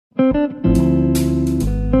Welcome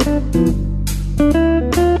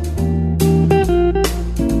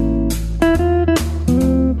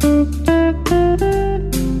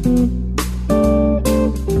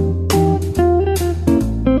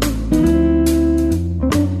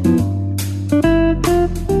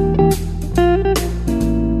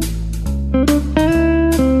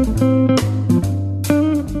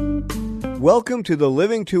to the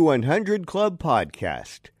Living to 100 Club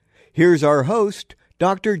podcast. Here's our host,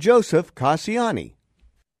 Dr. Joseph Casciani.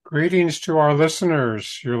 Greetings to our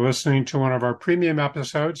listeners. You're listening to one of our premium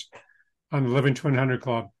episodes on the Living to 100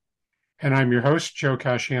 Club, and I'm your host, Joe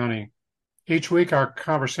Casciani. Each week, our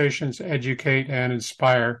conversations educate and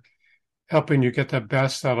inspire, helping you get the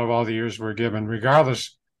best out of all the years we're given,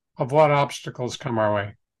 regardless of what obstacles come our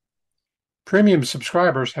way. Premium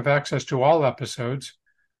subscribers have access to all episodes,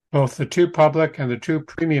 both the 2 public and the 2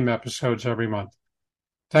 premium episodes every month.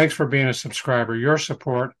 Thanks for being a subscriber. Your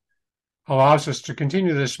support allows us to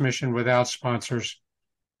continue this mission without sponsors.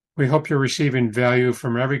 We hope you're receiving value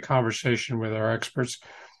from every conversation with our experts.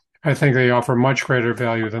 I think they offer much greater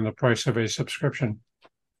value than the price of a subscription.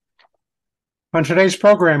 On today's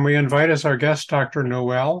program, we invite as our guest Dr.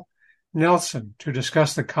 Noelle Nelson to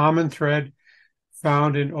discuss the common thread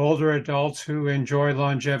found in older adults who enjoy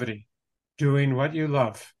longevity, doing what you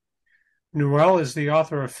love. Noelle is the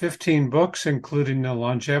author of 15 books, including The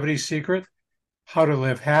Longevity Secret, How to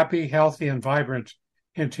Live Happy, Healthy, and Vibrant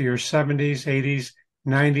into Your 70s, 80s,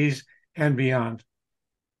 90s, and beyond.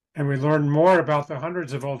 And we learn more about the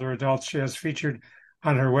hundreds of older adults she has featured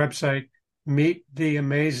on her website, Meet the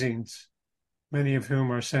Amazings, many of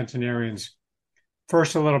whom are centenarians.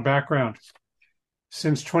 First, a little background.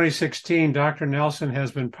 Since 2016, Dr. Nelson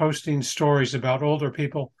has been posting stories about older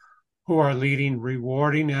people who are leading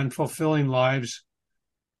rewarding and fulfilling lives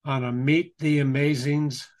on a Meet the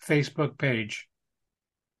Amazings Facebook page.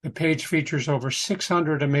 The page features over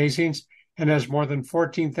 600 Amazings and has more than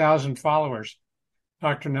 14,000 followers.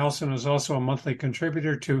 Dr. Nelson is also a monthly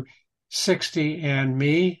contributor to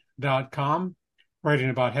 60andme.com, writing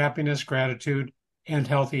about happiness, gratitude, and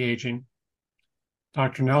healthy aging.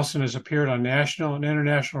 Dr. Nelson has appeared on national and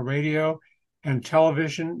international radio and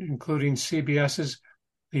television, including CBS's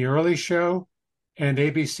The Early Show and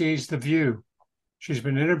ABC's The View. She's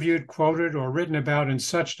been interviewed, quoted, or written about in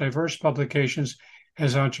such diverse publications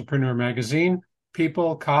as Entrepreneur Magazine,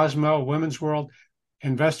 People, Cosmo, Women's World,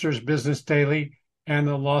 Investors Business Daily, and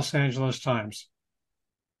the Los Angeles Times.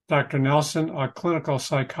 Dr. Nelson, a clinical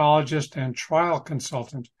psychologist and trial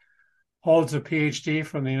consultant, holds a PhD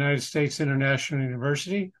from the United States International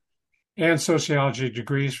University and sociology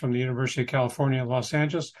degrees from the University of California, Los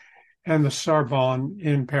Angeles, and the Sorbonne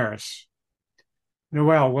in Paris.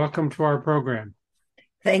 Noelle, welcome to our program.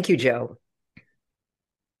 Thank you, Joe.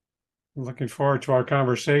 I'm looking forward to our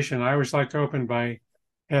conversation. I always like to open by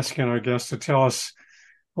asking our guests to tell us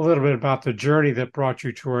a little bit about the journey that brought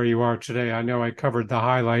you to where you are today. I know I covered the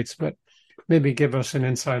highlights, but maybe give us an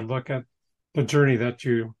inside look at the journey that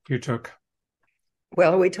you took.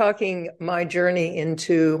 Well, are we talking my journey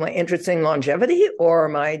into my interest in longevity or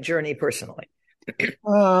my journey personally?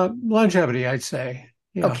 Longevity, I'd say.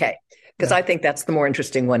 Yeah. Okay, because I think that's the more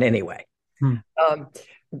interesting one anyway.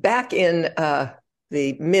 Back in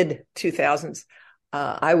the mid-2000s,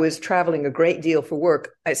 I was traveling a great deal for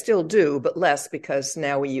work. I still do, but less because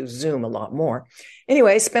now we use Zoom a lot more.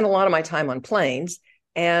 Anyway, I spent a lot of my time on planes.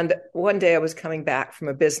 And one day I was coming back from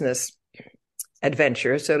a business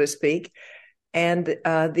adventure, so to speak. And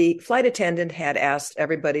the flight attendant had asked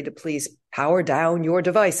everybody to please power down your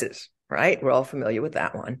devices, right? We're all familiar with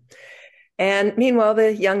that one. And meanwhile,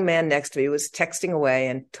 the young man next to me was texting away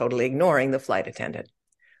and totally ignoring the flight attendant.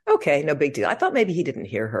 Okay, no big deal. I thought maybe he didn't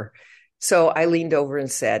hear her. So I leaned over and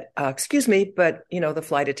said, excuse me, but, the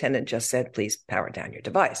flight attendant just said, please power down your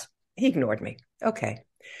device. He ignored me. Okay.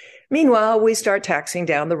 Meanwhile, we start taxiing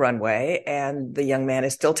down the runway and the young man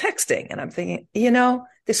is still texting. And I'm thinking,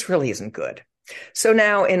 this really isn't good. So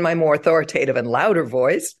now in my more authoritative and louder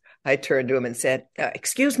voice, I turned to him and said,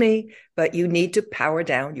 excuse me, but you need to power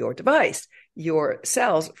down your device. Your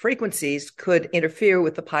cell's frequencies could interfere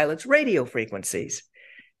with the pilot's radio frequencies.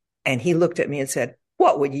 And he looked at me and said,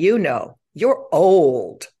 what would you know? You're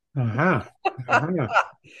old. Uh-huh. Uh-huh.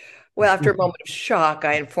 Well, after a moment of shock,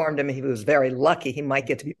 I informed him he was very lucky he might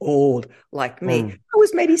get to be old like me. I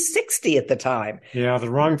was maybe 60 at the time. Yeah, the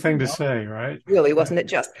wrong thing to say, right? Really, wasn't it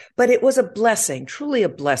just? But it was a blessing, truly a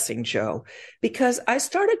blessing, Joe, because I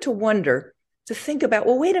started to wonder, to think about,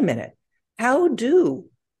 well, wait a minute. How do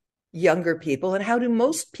younger people and how do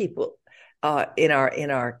most people in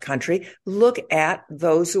our country look at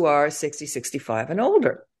those who are 60, 65 and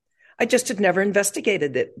older? I just had never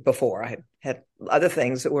investigated it before. I had other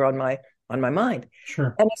things that were on my mind.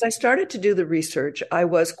 Sure. And as I started to do the research, I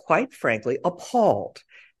was quite frankly appalled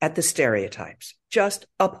at the stereotypes, just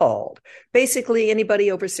appalled. Basically, anybody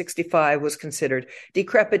over 65 was considered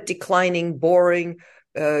decrepit, declining, boring,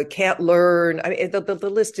 can't learn. I mean, the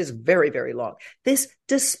list is very, very long. This,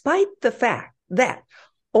 despite the fact that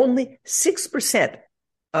only 6%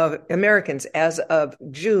 of Americans as of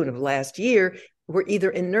June of last year were either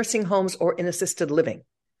in nursing homes or in assisted living,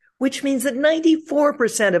 which means that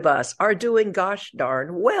 94% of us are doing gosh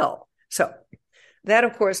darn well. So that,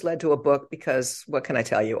 of course, led to a book because what can I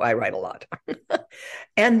tell you? I write a lot.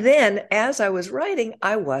 And then as I was writing,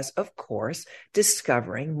 I was, of course,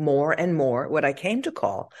 discovering more and more what I came to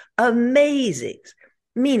call amazings,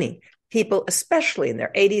 meaning people, especially in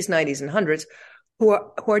their 80s, 90s, and 100s, who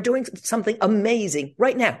are doing something amazing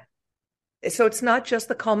right now. So it's not just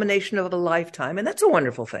the culmination of a lifetime, and that's a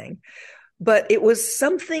wonderful thing, but it was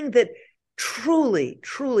something that truly,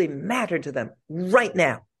 truly mattered to them right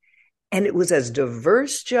now. And it was as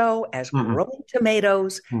diverse, Joe, as growing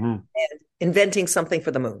tomatoes and inventing something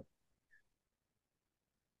for the moon.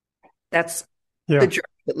 That's the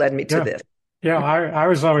journey that led me to this. Yeah, I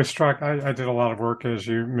was always struck. I did a lot of work, as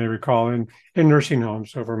you may recall, in nursing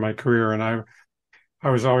homes over my career. And I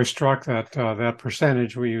was always struck that that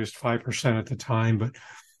percentage, we used 5% at the time, but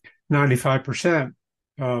 95%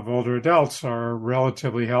 of older adults are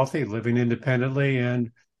relatively healthy, living independently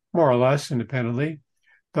and more or less independently,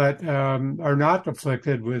 but are not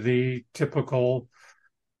afflicted with the typical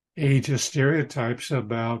ageist stereotypes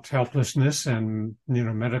about helplessness and,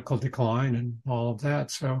 medical decline and all of that.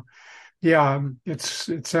 So, yeah, it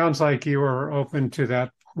sounds like you were open to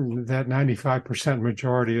that 95%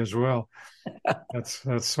 majority as well.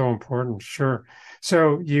 That's so important. Sure.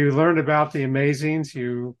 So you learned about the amazings.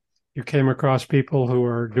 You came across people who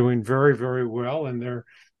are doing very, very well in their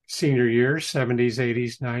senior years, 70s,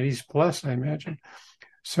 80s, 90s plus, I imagine.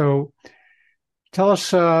 So tell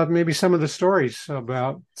us maybe some of the stories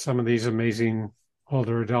about some of these amazing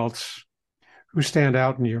older adults who stand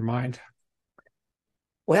out in your mind.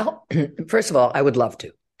 Well, first of all, I would love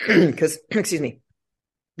to, because, excuse me,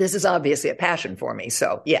 this is obviously a passion for me.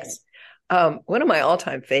 So yes, one of my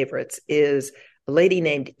all-time favorites is a lady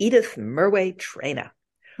named Edith Murway Traina,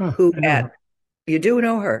 who you do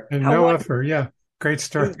know her. And know of her, yeah. Great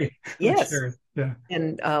story. Yes. Sure. Yeah.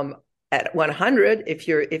 And at 100, if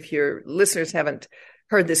your listeners haven't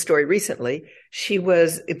heard this story recently, she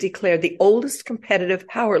was declared the oldest competitive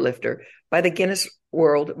powerlifter by the Guinness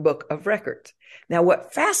World Book of Records. Now,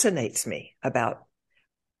 what fascinates me about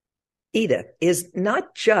Edith is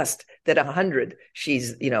not just that 100,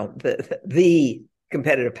 she's, the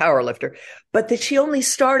competitive powerlifter, but that she only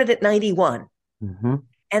started at 91. Mm-hmm.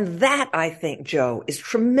 And that, I think, Joe, is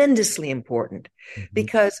tremendously important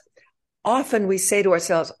because often we say to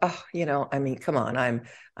ourselves, come on,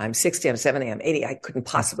 I'm 60, I'm 70, I'm 80. I couldn't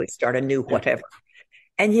possibly start a new whatever.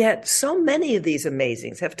 And yet so many of these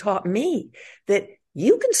amazings have taught me that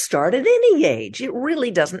you can start at any age. It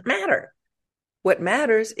really doesn't matter. What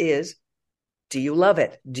matters is, do you love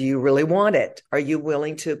it? Do you really want it? Are you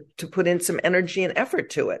willing to put in some energy and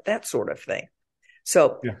effort to it? That sort of thing.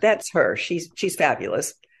 So that's her. She's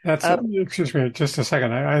fabulous. Excuse me, just a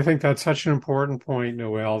second. I think that's such an important point,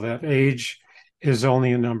 Noelle, that age is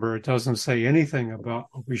only a number. It doesn't say anything about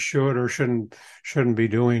what we should or shouldn't be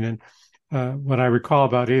doing. And what I recall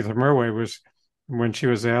about Edith Murway was when she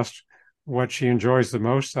was asked what she enjoys the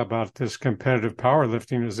most about this competitive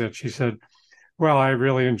powerlifting is that she said, well, I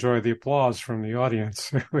really enjoy the applause from the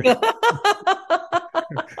audience, which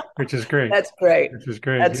is great. That's great. Which is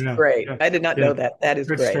great. That's great. Yeah. I did not know that. That is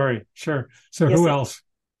good great. Story. Sure. So who else?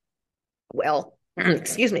 Well,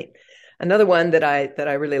 excuse me. Another one that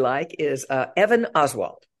I really like is Evan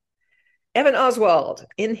Oswald. Evan Oswald,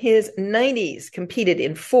 in his 90s, competed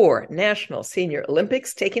in 4 National Senior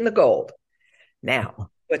Olympics, taking the gold. Now,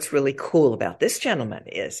 what's really cool about this gentleman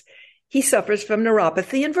is he suffers from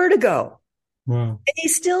neuropathy and vertigo. Wow. And he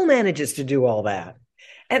still manages to do all that.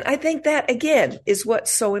 And I think that, again, is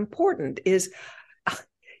what's so important is,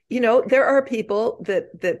 there are people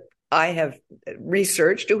that I have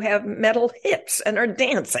researched who have metal hips and are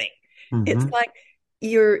dancing. Mm-hmm. It's like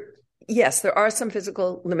yes, there are some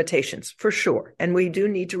physical limitations for sure. And we do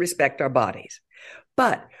need to respect our bodies.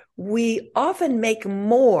 But we often make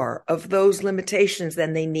more of those limitations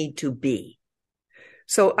than they need to be.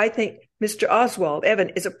 So I think Mr. Oswald, Evan,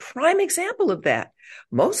 is a prime example of that.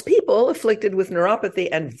 Most people afflicted with neuropathy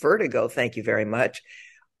and vertigo, thank you very much,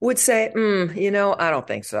 would say, I don't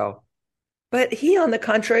think so. But he, on the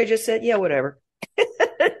contrary, just said, yeah, whatever.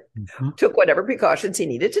 took whatever precautions he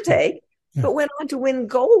needed to take, but went on to win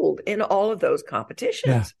gold in all of those competitions.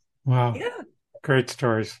 Yeah. Wow. Yeah. Great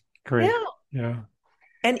stories. Great. Yeah.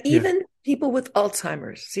 And even people with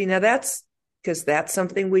Alzheimer's. See, now that's because that's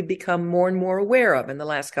something we've become more and more aware of in the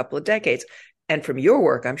last couple of decades. And from your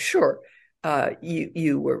work, I'm sure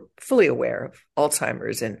you were fully aware of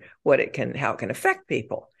Alzheimer's and how it can affect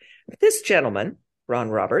people. This gentleman, Ron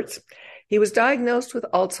Roberts, he was diagnosed with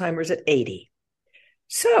Alzheimer's at 80.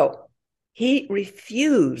 So he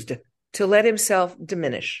refused to let himself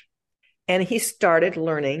diminish. And he started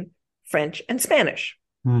learning French and Spanish.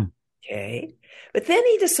 Okay. But then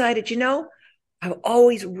he decided, I've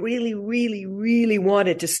always really, really, really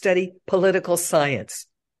wanted to study political science.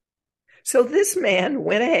 So this man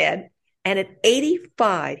went ahead, and at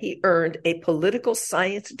 85, he earned a political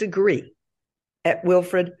science degree at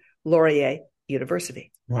Wilfrid Laurier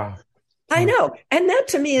University. Wow. I know. And that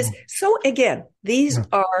to me is so, again, these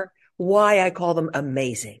are why I call them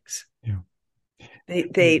amazings. Yeah.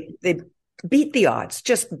 They beat the odds,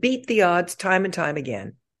 just beat the odds time and time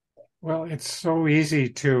again. Well, it's so easy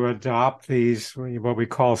to adopt these, what we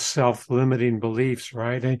call self-limiting beliefs,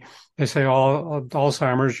 right? They say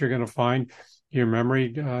Alzheimer's, you're going to find your memory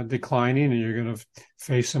declining and you're going to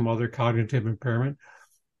face some other cognitive impairment.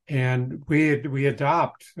 And we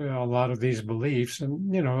adopt a lot of these beliefs.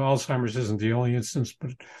 And, Alzheimer's isn't the only instance,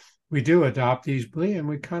 but we do adopt these beliefs and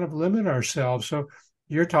we kind of limit ourselves. So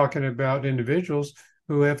you're talking about individuals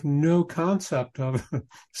who have no concept of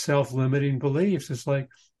self-limiting beliefs. It's like,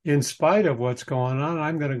 in spite of what's going on,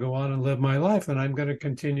 I'm going to go on and live my life, and I'm going to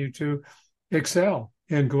continue to excel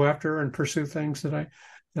and go after and pursue things that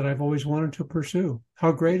I've always wanted to pursue.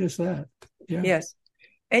 How great is that? Yeah. Yes.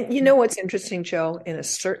 And you know what's interesting, Joe? In a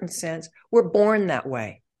certain sense, we're born that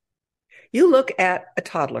way. You look at a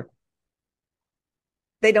toddler.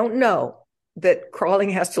 They don't know that crawling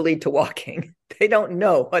has to lead to walking. They don't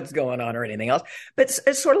know what's going on or anything else, but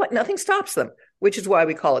it's sort of like nothing stops them, which is why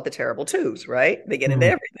we call it the terrible twos, right? They get into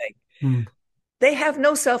everything. They have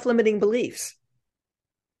no self-limiting beliefs.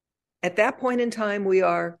 At that point in time, we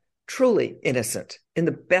are truly innocent in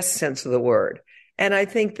the best sense of the word. And I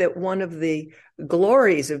think that one of the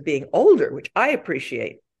glories of being older, which I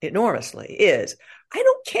appreciate enormously, is I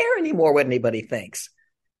don't care anymore what anybody thinks.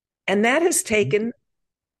 And that has taken,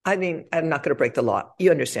 I'm not going to break the law. You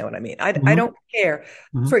understand what I mean. I don't care.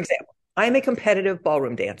 For example, I'm a competitive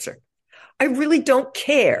ballroom dancer. I really don't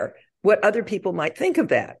care what other people might think of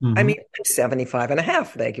that. I'm 75 and a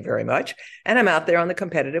half, thank you very much. And I'm out there on the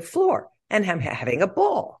competitive floor and I'm having a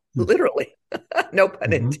ball, literally. No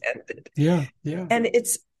pun intended. Yeah. And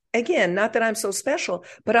it's, again, not that I'm so special,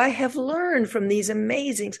 but I have learned from these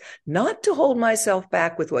amazings not to hold myself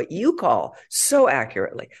back with what you call so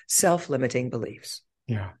accurately self-limiting beliefs.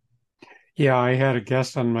 Yeah, I had a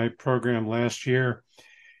guest on my program last year,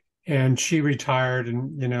 and she retired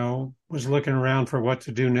and, was looking around for what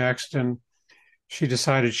to do next. And she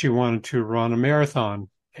decided she wanted to run a marathon.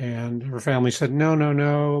 And her family said,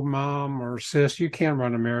 no, mom or sis, you can't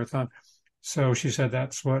run a marathon. So she said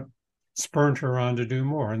that's what spurred her on to do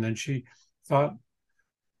more. And then she thought,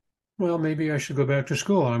 well, maybe I should go back to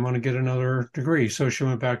school. I want to get another degree. So she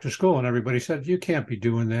went back to school and everybody said, you can't be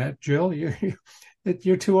doing that, Jill.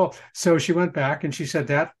 You're too old. So she went back and she said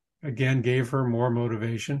that again gave her more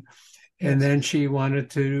motivation. Yes. And then she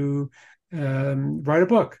wanted to write a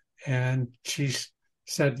book. And she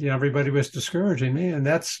said, everybody was discouraging me. And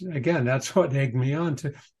that's what egged me on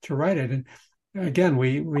to write it. And again,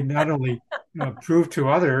 we not only prove to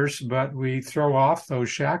others, but we throw off those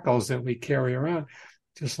shackles that we carry around,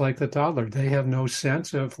 just like the toddler. They have no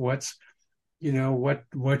sense of what's,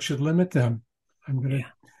 what should limit them. I'm going to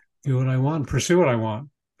do what I want, pursue what I want.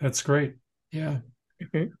 That's great. Yeah.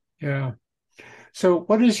 Yeah. So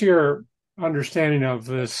what is your understanding of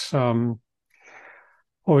this, what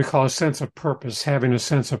we call a sense of purpose, having a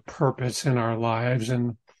sense of purpose in our lives,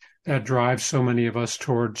 and that drives so many of us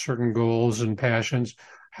toward certain goals and passions?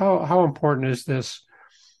 How important is this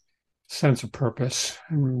sense of purpose,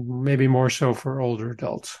 and maybe more so for older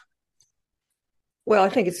adults? Well, I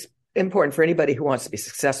think it's important for anybody who wants to be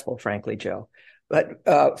successful, frankly, Joe. But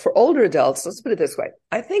for older adults, let's put it this way.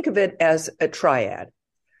 I think of it as a triad.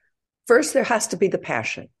 First, there has to be the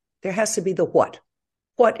passion. There has to be the what.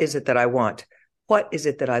 What is it that I want? What is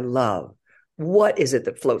it that I love? What is it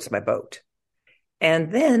that floats my boat?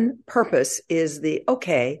 And then purpose is the,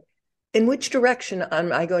 okay, in which direction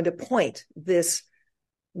am I going to point this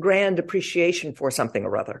grand appreciation for something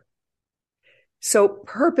or other? So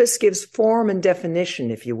purpose gives form and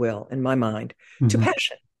definition, if you will, in my mind, to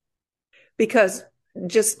passion. Because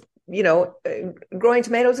just, growing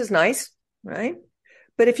tomatoes is nice, right?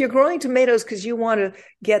 But if you're growing tomatoes because you want to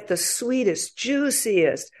get the sweetest,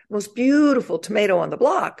 juiciest, most beautiful tomato on the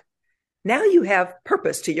block, now you have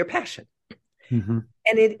purpose to your passion. Mm-hmm.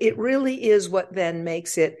 And it really is what then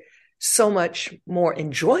makes it so much more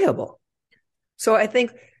enjoyable. So I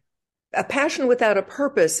think a passion without a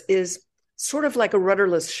purpose is sort of like a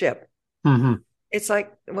rudderless ship. Mm-hmm. It's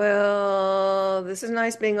like, well, this is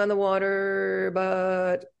nice being on the water,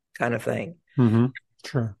 but kind of thing. Mm-hmm.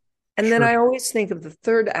 Sure. And then I always think of the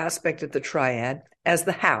third aspect of the triad as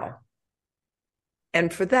the how.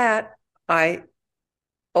 And for that, I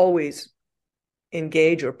always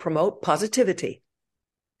engage or promote positivity.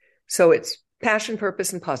 So it's passion,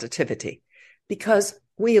 purpose, and positivity, because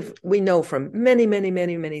we know from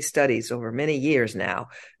many studies over many years now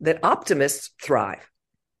that optimists thrive.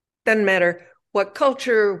 Doesn't matter what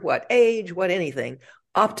culture, what age, what anything,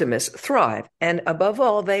 optimists thrive. And above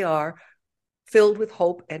all, they are filled with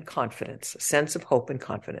hope and confidence, a sense of hope and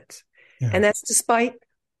confidence. Yeah. And that's despite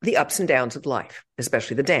the ups and downs of life,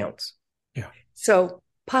 especially the downs. Yeah. So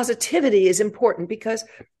positivity is important because,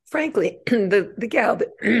 frankly, the gal that,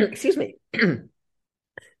 excuse me,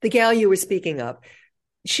 the gal you were speaking of,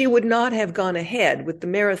 she would not have gone ahead with the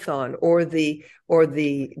marathon or the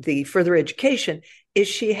further education if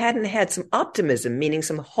she hadn't had some optimism, meaning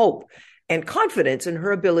some hope and confidence in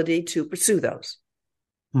her ability to pursue those.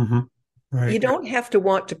 Mm-hmm. Right. You don't have to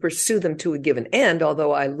want to pursue them to a given end,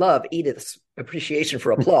 although I love Edith's appreciation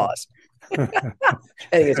for applause. I think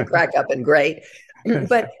it's a crack up and great.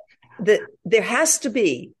 But there has to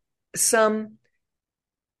be some,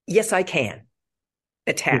 yes, I can,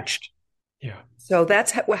 attached. Yeah. So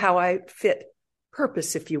that's how I fit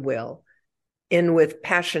purpose, if you will, in with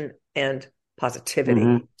passion and positivity.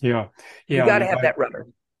 Mm-hmm. Yeah. You got to have that rubber.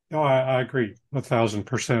 No, I agree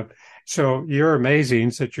 1,000%. So your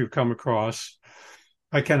amazings that you've come across,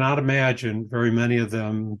 I cannot imagine very many of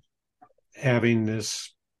them having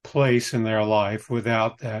this place in their life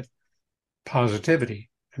without that positivity.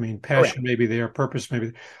 I mean, passion may be there, purpose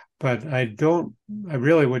maybe, but I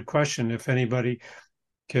really would question if anybody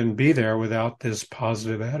can be there without this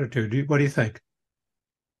positive attitude. What do you think?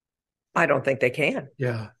 I don't think they can.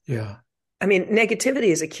 Yeah. I mean, negativity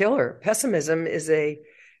is a killer. Pessimism is a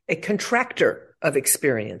contractor of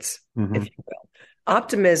experience, mm-hmm. if you will.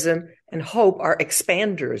 Optimism and hope are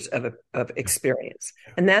expanders of experience.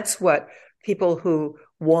 And that's what people who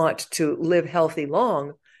want to live healthy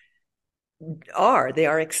long are. They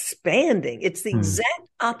are expanding. It's the exact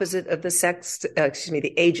opposite of the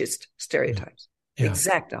the ageist stereotypes. Yeah.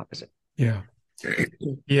 Exact opposite. Yeah.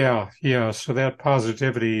 Yeah. So that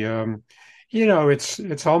positivity,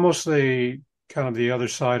 it's almost the kind of the other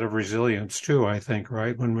side of resilience too, I think,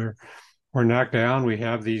 right? When we're knocked down, we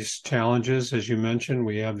have these challenges, as you mentioned,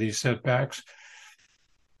 we have these setbacks,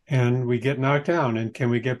 and we get knocked down. And can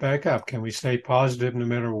we get back up? Can we stay positive no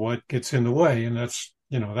matter what gets in the way? And that's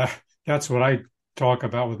what I talk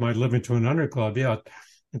about with my Living to 100 Club. Yeah,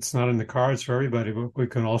 it's not in the cards for everybody, but we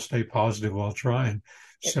can all stay positive while trying.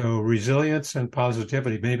 So resilience and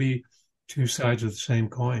positivity, maybe two sides of the same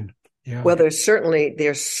coin. Yeah. Well, there's certainly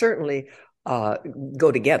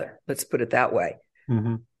go together. Let's put it that way.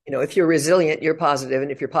 Mm-hmm. If you're resilient, you're positive.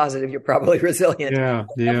 And if you're positive, you're probably resilient. Yeah.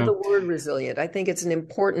 The word resilient, I think it's an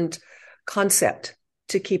important concept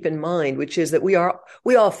to keep in mind, which is that we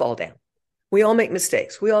all fall down. We all make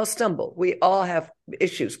mistakes. We all stumble. We all have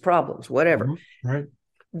issues, problems, whatever. Mm-hmm. Right.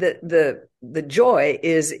 The joy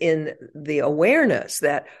is in the awareness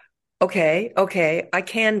that, okay, I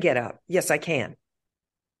can get up. Yes, I can.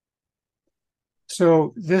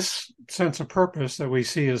 So this sense of purpose that we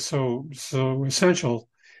see is so essential,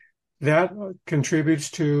 that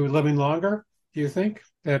contributes to living longer, do you think?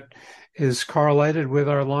 That is correlated with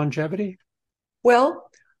our longevity? Well,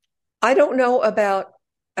 I don't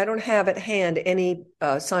have at hand any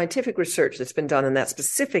scientific research that's been done on that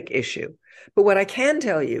specific issue. But what I can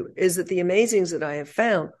tell you is that the amazings that I have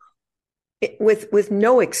found, with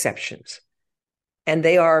no exceptions, and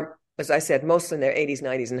they are, as I said, mostly in their 80s,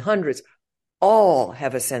 90s, and 100s, all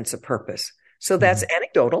have a sense of purpose. So that's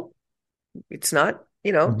anecdotal. It's not,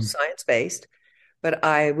 science-based. But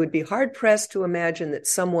I would be hard-pressed to imagine that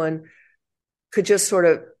someone could just sort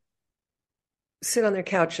of sit on their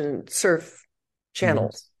couch and surf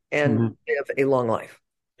channels and live a long life.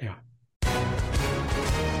 Yeah.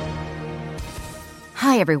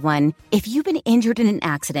 Hi, everyone. If you've been injured in an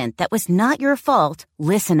accident that was not your fault,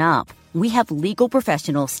 listen up. We have legal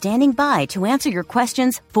professionals standing by to answer your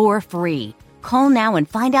questions for free. Call now and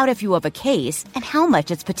find out if you have a case and how much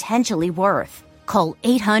it's potentially worth. Call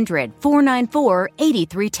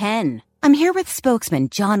 800-494-8310. I'm here with spokesman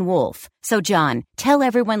John Wolf. So, John, tell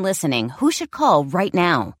everyone listening who should call right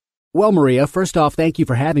now. Well, Maria, first off, thank you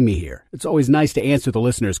for having me here. It's always nice to answer the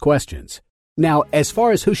listeners' questions. Now, as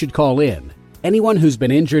far as who should call in, anyone who's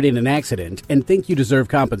been injured in an accident and think you deserve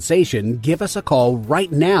compensation, give us a call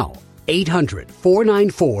right now.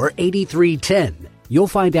 800-494-8310. You'll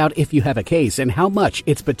find out if you have a case and how much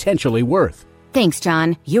it's potentially worth. Thanks,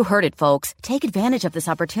 John. You heard it, folks. Take advantage of this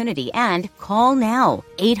opportunity and call now.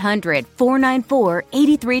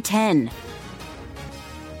 800-494-8310.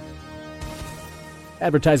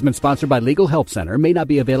 Advertisement sponsored by Legal Help Center. May not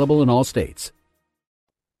be available in all states.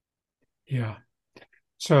 Yeah.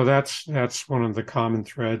 So that's one of the common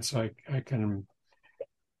threads. I can,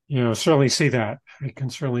 certainly see that. I can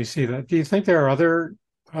certainly see that. Do you think there are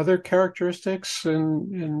other characteristics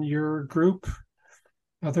in your group?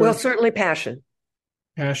 Well, certainly passion.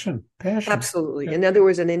 Passion. Absolutely. Yeah. In other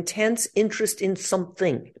words, an intense interest in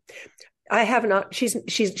something. I have not.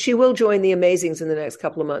 She will join the Amazings in the next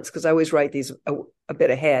couple of months because I always write these a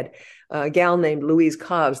bit ahead. A gal named Louise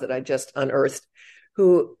Cobbs that I just unearthed,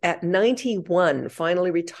 who at 91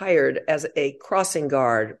 finally retired as a crossing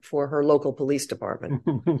guard for her local police department.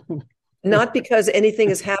 Not because anything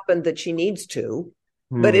has happened that she needs to,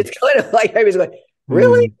 but it's kind of like I was going,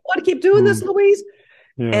 really? You want to keep doing this, Louise?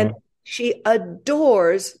 Yeah. And she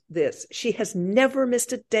adores this. She has never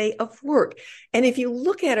missed a day of work. And if you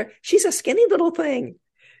look at her, she's a skinny little thing.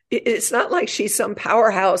 It's not like she's some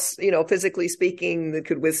powerhouse, physically speaking, that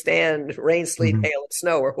could withstand rain, sleet, hail, and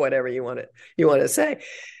snow, or whatever you want to say.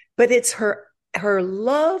 But it's her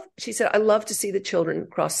love. She said, "I love to see the children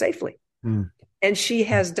cross safely," and she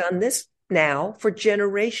has done this now for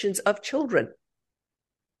generations of children.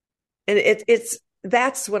 And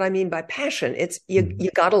that's what I mean by passion. It's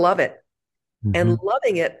you got to love it, and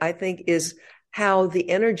loving it, I think, is how the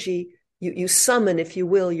energy. You summon, if you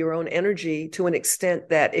will, your own energy to an extent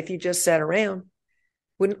that if you just sat around,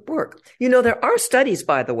 wouldn't work. There are studies,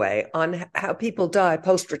 by the way, on how people die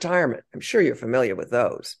post-retirement. I'm sure you're familiar with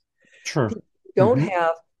those. Sure.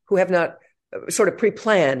 Who have not sort of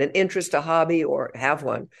pre-planned an interest, a hobby, or have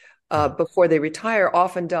one before they retire,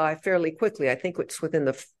 often die fairly quickly. I think it's within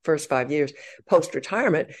the first 5 years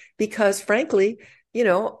post-retirement, because frankly,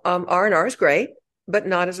 R&R is great, but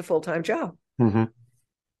not as a full-time job. Mm-hmm.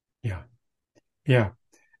 Yeah,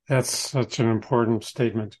 that's such an important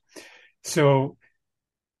statement. So,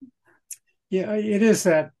 yeah, it is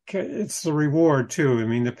that it's the reward too. I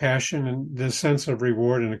mean, the passion and the sense of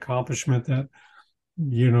reward and accomplishment that,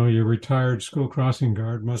 your retired school crossing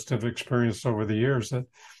guard must have experienced over the years. That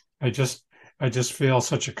I just feel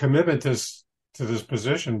such a commitment to this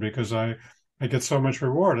position because I get so much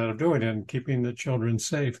reward out of doing it and keeping the children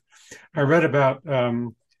safe. I read about,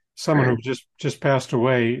 someone who just passed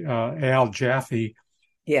away, Al Jaffe.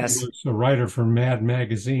 Yes, he was a writer for Mad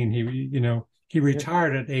Magazine. He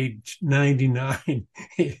retired at age 99.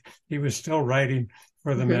 He was still writing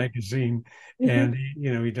for the magazine, and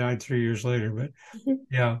he died 3 years later. But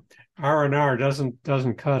yeah, R&R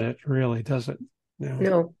doesn't cut it, really, does it?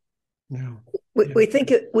 No. We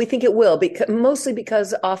think it will, mostly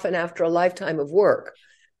because often after a lifetime of work,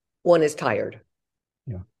 one is tired.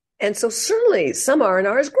 And so certainly some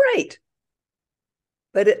R&R is great,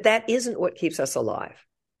 but that isn't what keeps us alive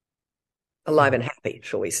and happy,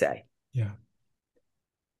 shall we say. Yeah.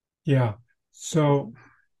 Yeah. So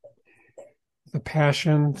the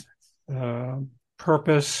passion,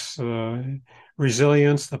 purpose,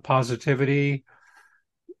 resilience, the positivity.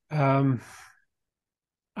 I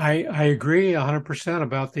agree 100%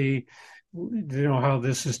 about how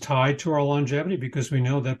this is tied to our longevity, because we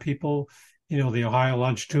know that people, the Ohio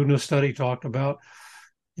Longitudinal Study talked about,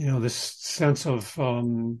 this sense of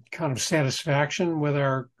kind of satisfaction with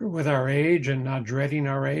our age and not dreading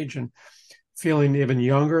our age and feeling even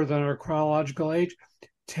younger than our chronological age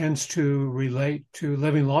tends to relate to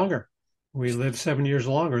living longer. We live 7 years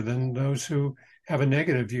longer than those who have a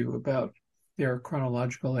negative view about their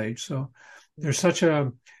chronological age. So there's such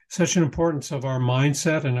an importance of our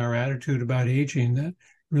mindset and our attitude about aging that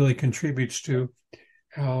really contributes to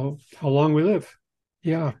how long we live.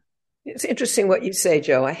 Yeah. It's interesting what you say,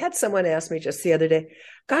 Joe. I had someone ask me just the other day,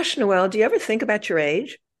 "Gosh, Noelle, do you ever think about your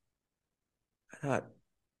age?" I thought,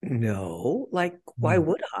 no, why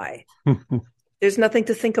would I? There's nothing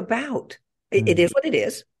to think about. It is what it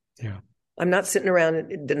is. Yeah. I'm not sitting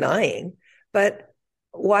around denying, but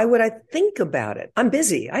why would I think about it? I'm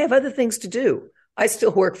busy. I have other things to do. I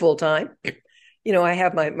still work full time. I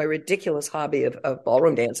have my ridiculous hobby of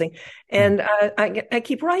ballroom dancing, and I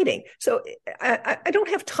keep writing. So I don't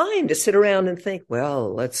have time to sit around and think,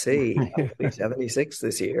 well, let's see, I'll be 76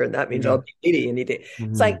 this year, and that means I'll be 80.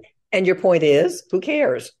 It's like, And your point is, who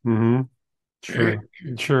cares? Mm-hmm.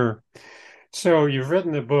 Sure. So you've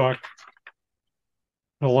written the book,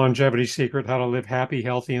 The Longevity Secret, How to Live Happy,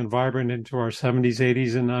 Healthy, and Vibrant into Our 70s,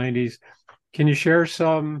 80s, and 90s. Can you share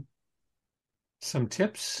some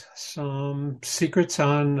tips, some secrets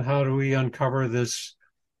on how do we uncover this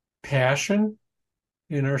passion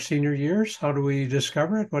in our senior years? How do we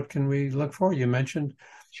discover it? What can we look for? You mentioned,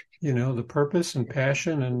 the purpose and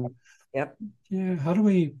passion, and yep. Yeah, how do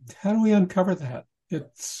we uncover that?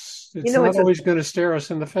 It's not always going to stare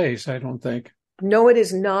us in the face, I don't think. No, it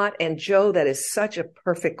is not. And Joe, that is such a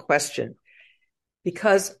perfect question,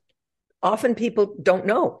 because often people don't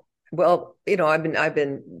know. Well, I've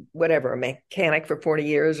been whatever, a mechanic for 40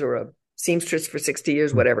 years or a seamstress for 60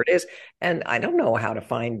 years, whatever it is. And I don't know how to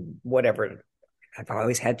find whatever. I've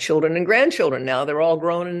always had children and grandchildren. Now they're all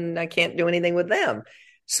grown and I can't do anything with them.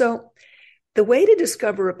 So the way to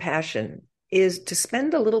discover a passion is to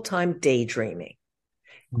spend a little time daydreaming.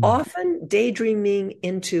 Often daydreaming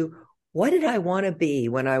into, what did I want to be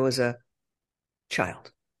when I was a child?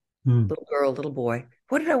 Little girl, little boy.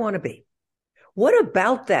 What did I want to be? What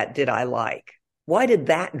about that did I like? Why did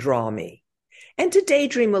that draw me? And to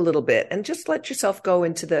daydream a little bit and just let yourself go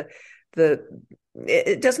into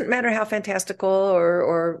it doesn't matter how fantastical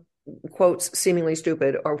or quotes seemingly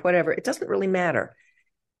stupid or whatever. It doesn't really matter.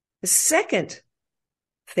 The second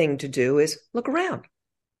thing to do is look around.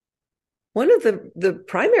 One of the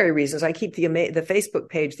primary reasons I keep the Facebook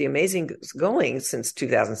page, The Amazing, going since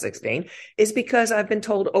 2016 is because I've been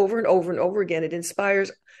told over and over and over again, it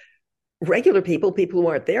inspires regular people who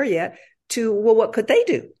aren't there yet to, well, what could they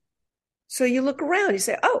do? So you look around, you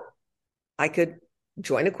say, oh, I could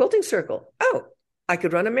join a quilting circle. Oh, I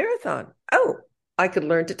could run a marathon. Oh, I could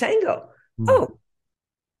learn to tango. Oh,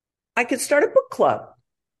 I could start a book club.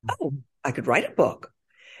 Oh, I could write a book.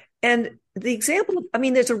 And the example,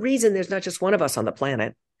 there's a reason there's not just one of us on the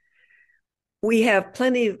planet. We have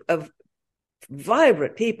plenty of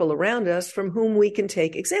vibrant people around us from whom we can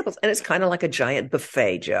take examples. And it's kind of like a giant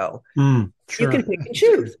buffet, Joe. Sure. You can pick and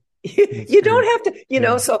choose. You don't have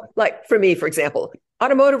to, so like for me, for example,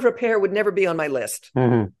 automotive repair would never be on my list.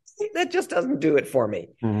 That just doesn't do it for me.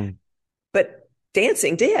 But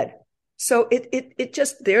dancing did. So it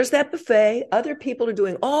just, there's that buffet. Other people are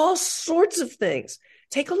doing all sorts of things.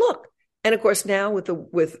 Take a look. And of course, now with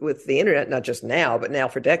the internet, not just now, but now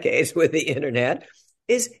for decades with the internet,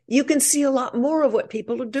 is you can see a lot more of what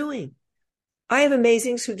people are doing. I have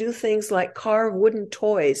amazings who do things like carve wooden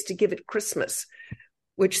toys to give at Christmas,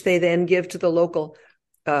 which they then give to the local,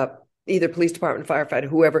 either police department, firefighter,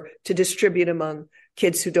 whoever, to distribute among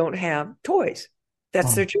kids who don't have toys.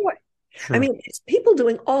 That's their joy. Sure. It's people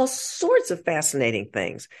doing all sorts of fascinating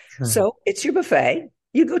things. Sure. So it's your buffet.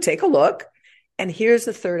 You go take a look. And here's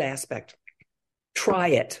the third aspect. Try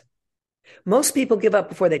it. Most people give up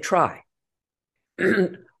before they try.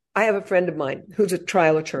 I have a friend of mine who's a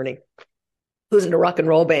trial attorney, who's in a rock and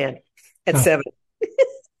roll band at 7.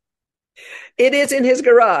 It is in his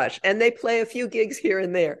garage, and they play a few gigs here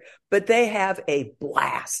and there, but they have a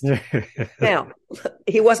blast. Now,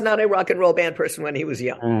 he was not a rock and roll band person when he was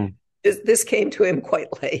young. This came to him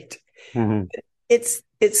quite late. It's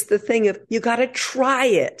the thing of, you got to try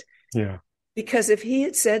it. Yeah. Because if he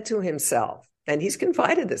had said to himself, and he's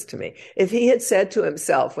confided this to me, if he had said to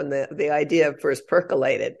himself when the idea first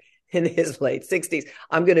percolated in his late 60s,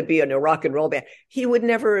 I'm going to be in a rock and roll band, he would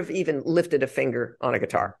never have even lifted a finger on a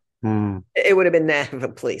guitar. It would have been, nah,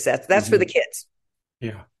 please, that's for the kids.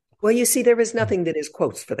 Yeah. Well, you see, there is nothing that is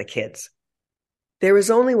quotes for the kids. There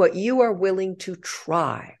is only what you are willing to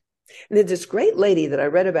try. And there's this great lady that I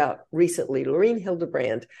read about recently, Lorene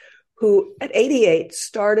Hildebrand, who at 88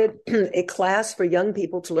 started a class for young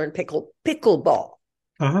people to learn pickleball.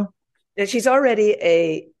 And she's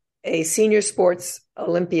already a senior sports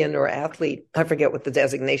Olympian or athlete. I forget what the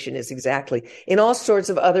designation is exactly, in all sorts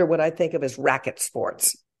of other, what I think of as racket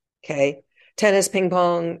sports. Okay. Tennis, ping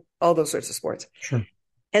pong, all those sorts of sports. Sure.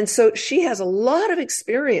 And so she has a lot of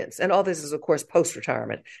experience, and all this is, of course,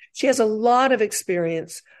 post-retirement. She has a lot of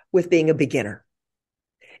experience with being a beginner.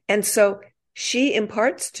 And so she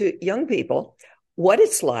imparts to young people what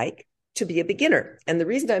it's like to be a beginner. And the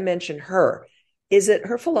reason I mention her is that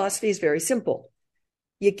her philosophy is very simple.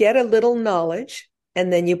 You get a little knowledge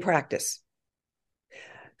and then you practice.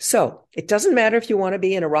 So it doesn't matter if you want to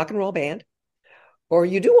be in a rock and roll band or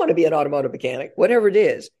you do want to be an automotive mechanic, whatever it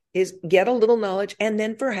is get a little knowledge and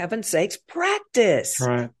then, for heaven's sakes, practice.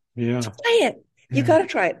 Right. Yeah. Try it. You got to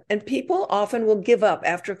try it. And people often will give up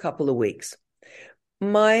after a couple of weeks.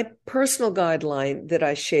 My personal guideline that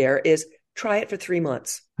I share is try it for 3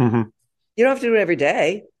 months. You don't have to do it every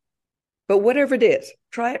day, But whatever it is,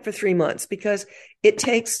 try it for 3 months, because it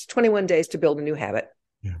takes 21 days to build a new habit.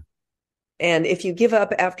 Yeah. And if you give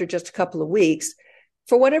up after just a couple of weeks,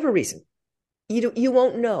 for whatever reason, you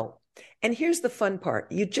won't know. And here's the fun part.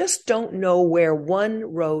 You just don't know where one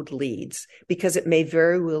road leads, because it may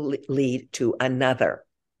very well lead to another.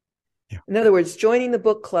 Yeah. In other words, joining the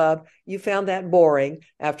book club, you found that boring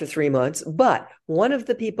after 3 months, but one of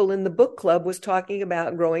the people in the book club was talking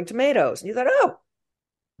about growing tomatoes. And you thought, oh,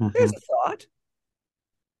 there's a thought,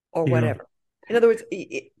 or whatever. In other words,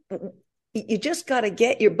 you just got to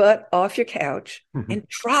get your butt off your couch and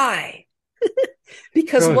try.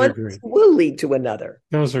 Because one will lead to another.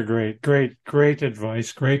 Those are great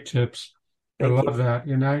advice, great tips. I love that.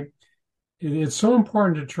 It's so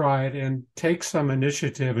important to try it and take some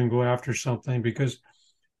initiative and go after something, because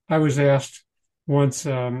I was asked once,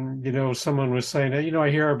 someone was saying, I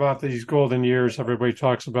hear about these golden years. Everybody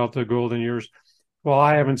talks about the golden years. Well,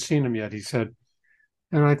 I haven't seen them yet, he said.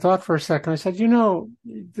 And I thought for a second, I said,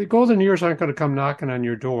 the golden years aren't going to come knocking on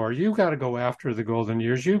your door. You got to go after the golden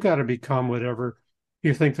years. You got to become whatever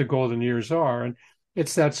you think the golden years are. And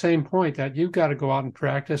it's that same point that you've got to go out and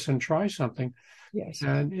practice and try something. Yes.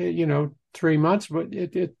 And, 3 months, but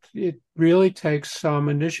it really takes some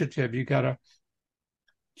initiative. You got to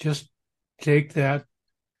just take that,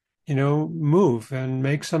 move and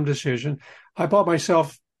make some decision. I bought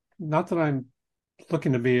myself, not that I'm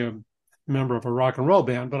looking to be a member of a rock and roll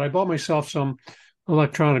band, but I bought myself some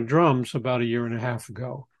electronic drums about 1.5 years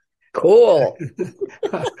ago. Cool.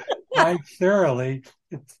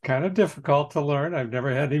 It's kind of difficult to learn. I've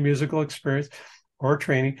never had any musical experience or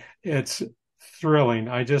training. It's thrilling.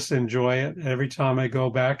 I just enjoy it every time I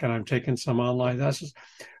go back, and I'm taking some online lessons.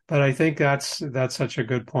 But I think that's such a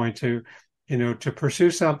good point to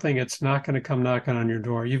pursue something. It's not going to come knocking on your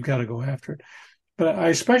door. You've got to go after it. But I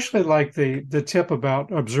especially like the tip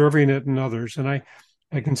about observing it in others. And I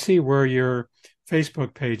can see where your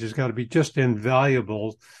Facebook page has got to be just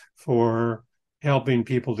invaluable for helping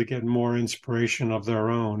people to get more inspiration of their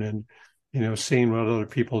own, and, seeing what other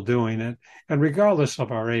people are doing. And regardless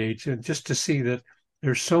of our age, and just to see that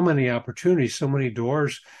there's so many opportunities, so many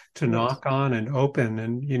doors to knock on and open,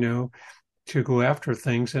 and, to go after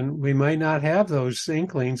things. And we might not have those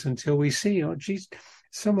inklings until we see, oh, geez,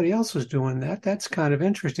 somebody else was doing that. That's kind of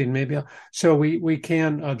interesting. So we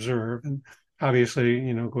can observe and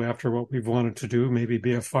obviously, go after what we've wanted to do, maybe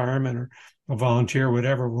be a fireman or a volunteer,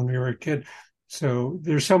 whatever, when we were a kid. So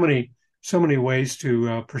there's so many ways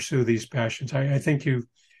to pursue these passions. I think you've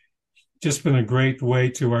just been a great way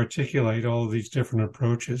to articulate all of these different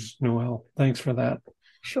approaches, Noelle. Thanks for that.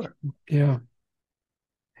 Sure. Yeah.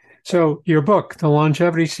 So your book, The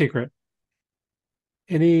Longevity Secret.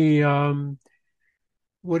 Any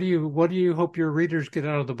what do you hope your readers get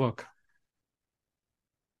out of the book?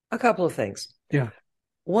 A couple of things. Yeah.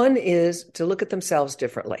 One is to look at themselves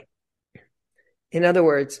differently. In other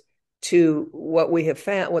words, to what we have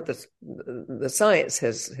found, what the science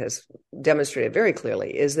has demonstrated very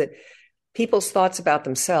clearly, is that people's thoughts about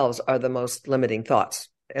themselves are the most limiting thoughts,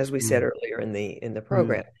 as we said earlier in the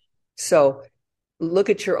program. So look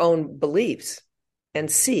at your own beliefs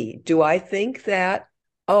and see, do I think that,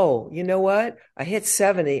 oh, you know what? I hit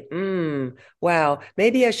 70. Wow.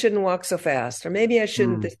 Maybe I shouldn't walk so fast, or maybe I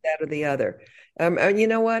shouldn't this, that, or the other. You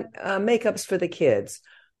know what? Makeup's for the kids.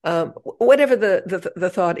 Whatever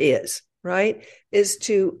the thought is, right? Is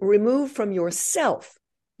to remove from yourself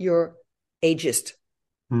your ageist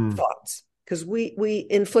thoughts, because we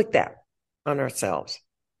inflict that on ourselves.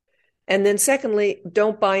 And then secondly,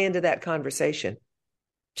 don't buy into that conversation.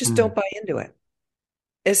 Just don't buy into it.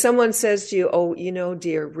 If someone says to you, oh,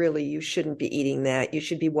 dear, really, you shouldn't be eating that. You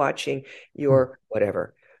should be watching your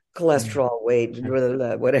whatever, cholesterol, weight,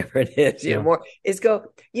 whatever it is, more is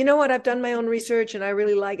go, you know what? I've done my own research and I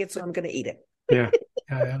really like it, so I'm going to eat it. Yeah.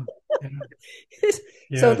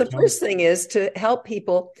 So the first thing is to help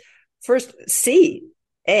people first see,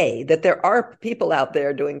 that there are people out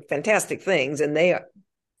there doing fantastic things, and they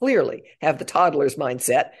clearly have the toddler's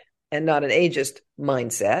mindset and not an ageist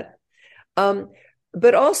mindset.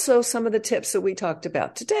 But also some of the tips that we talked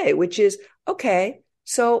about today, which is, okay,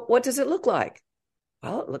 so what does it look like?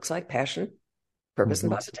 Well, it looks like passion, purpose, and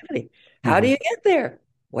positivity. How do you get there?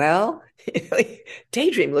 Well,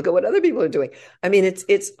 daydream, look at what other people are doing. I mean,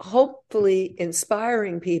 it's hopefully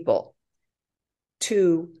inspiring people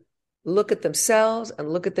to look at themselves and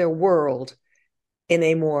look at their world in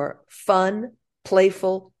a more fun,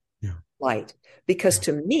 playful light. Because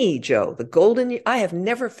to me, Joe, I have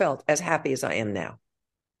never felt as happy as I am now.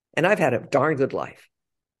 And I've had a darn good life.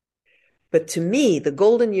 But to me, the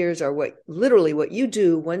golden years are literally what you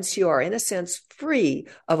do once you are, in a sense, free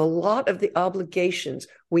of a lot of the obligations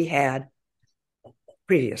we had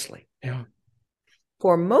previously. Yeah.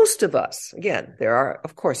 For most of us, again, there are,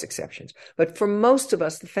 of course, exceptions, but for most of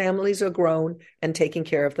us, the families are grown and taking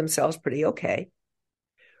care of themselves pretty okay.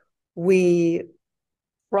 We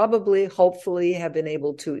probably, hopefully, have been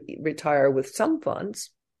able to retire with some funds,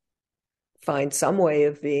 find some way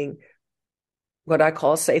of being what I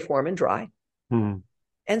call safe, warm, and dry. Mm.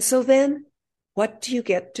 And so then what do you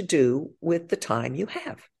get to do with the time you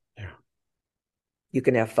have? Yeah. You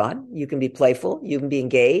can have fun. You can be playful. You can be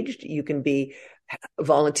engaged. You can be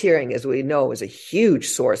volunteering, as we know, is a huge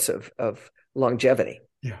source of longevity.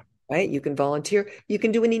 Yeah. Right? You can volunteer. You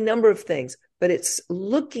can do any number of things, but it's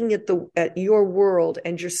looking at your world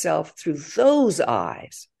and yourself through those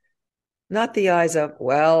eyes. Not the eyes of,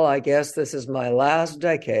 well, I guess this is my last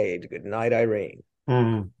decade. Good night, Irene.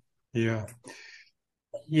 Mm, yeah.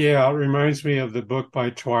 Yeah, it reminds me of the book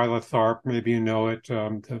by Twyla Tharp. Maybe you know it,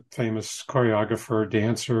 the famous choreographer,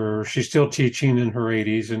 dancer. She's still teaching in her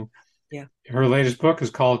 80s. And her latest book is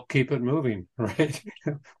called Keep It Moving, right?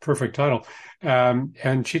 Perfect title.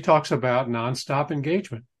 And she talks about nonstop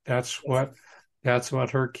engagement. That's what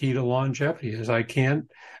her key to longevity is. I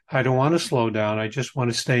don't want to slow down. I just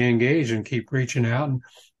want to stay engaged and keep reaching out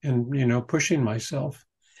and pushing myself.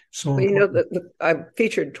 So well, I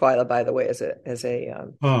featured Twyla, by the way, as because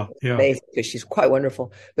she's quite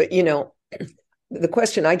wonderful. But the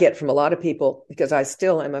question I get from a lot of people, because I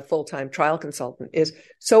still am a full-time trial consultant, is,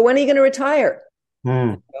 so when are you going to retire?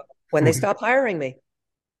 Mm. When they stop hiring me.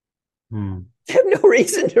 Mm. I have no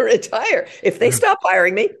reason to retire. If they stop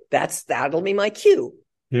hiring me, that'll be my cue.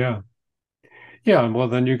 Yeah. Yeah. Well,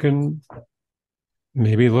 then you can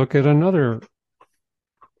maybe look at another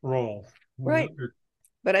role. Right.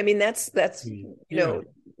 But I mean, that's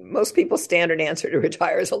most people's standard answer to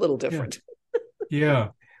retire is a little different. Yeah.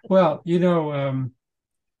 Well, I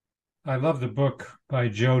love the book by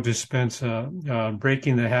Joe Dispenza,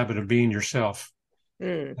 Breaking the Habit of Being Yourself.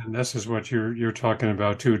 Mm. And this is what you're talking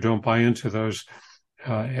about too. Don't buy into those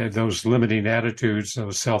limiting attitudes,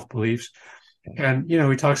 those self-beliefs. And,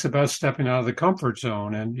 he talks about stepping out of the comfort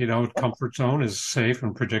zone, and, comfort zone is safe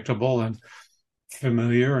and predictable and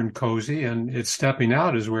familiar and cozy. And it's stepping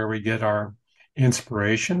out is where we get our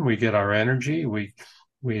inspiration. We get our energy.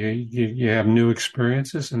 You have new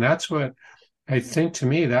experiences. And that's what I think, to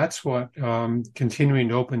me, that's what continuing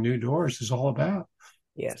to open new doors is all about.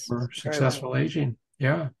 Yes. For successful aging.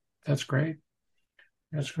 Yeah, that's great.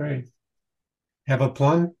 That's great. Have a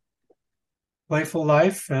playful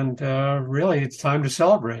life, and really, it's time to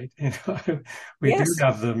celebrate. We do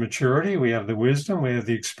have the maturity, we have the wisdom, we have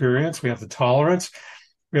the experience, we have the tolerance,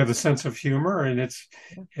 we have the sense of humor, and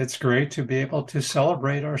it's great to be able to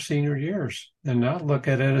celebrate our senior years and not look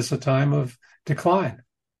at it as a time of decline.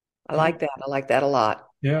 I like that. I like that a lot.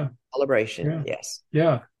 Yeah. Celebration. Yeah. Yes.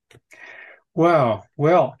 Yeah. Wow.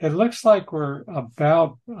 Well, it looks like we're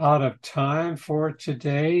about out of time for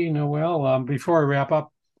today, Noelle. Before I wrap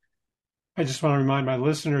up, I just want to remind my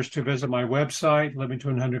listeners to visit my website,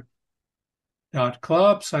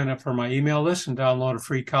 livingto100.club, sign up for my email list, and download a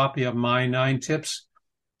free copy of my 9 tips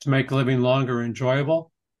to make living longer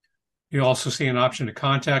enjoyable. You'll also see an option to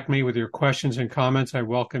contact me with your questions and comments. I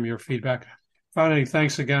welcome your feedback. Finally,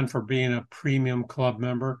 thanks again for being a premium club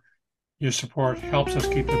member. Your support helps us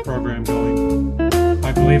keep the program going.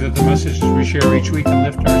 I believe that the messages we share each week can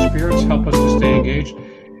lift our spirits, help us to stay engaged,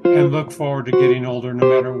 and look forward to getting older no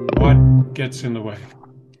matter what gets in the way.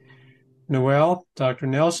 Noelle, Dr.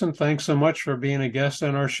 Nelson, thanks so much for being a guest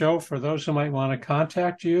on our show. For those who might want to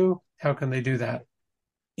contact you, how can they do that?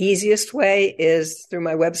 Easiest way is through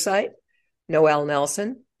my website, Noelle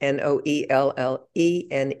Nelson,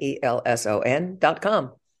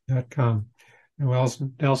 NoelleNelson.com.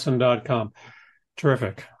 NoelleNelson.com.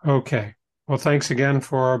 Terrific. Okay. Well, thanks again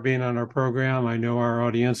for being on our program. I know our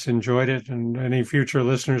audience enjoyed it, and any future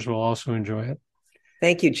listeners will also enjoy it.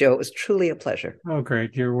 Thank you, Joe. It was truly a pleasure. Oh,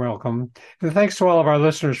 great. You're welcome. And thanks to all of our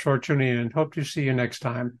listeners for tuning in. Hope to see you next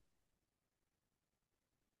time.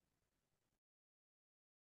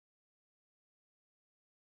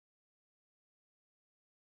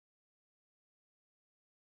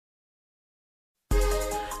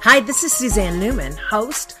 Hi, this is Suzanne Newman,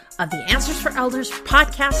 host of the Answers for Elders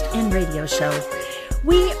podcast and radio show.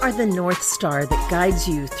 We are the North Star that guides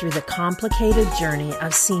you through the complicated journey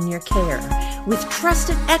of senior care with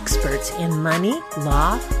trusted experts in money,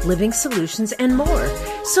 law, living solutions, and more.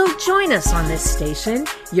 So join us on this station,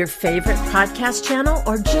 your favorite podcast channel,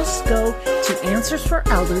 or just go to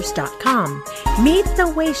AnswersForElders.com. Meet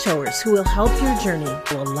the Wayshowers who will help your journey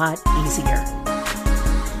go a lot easier.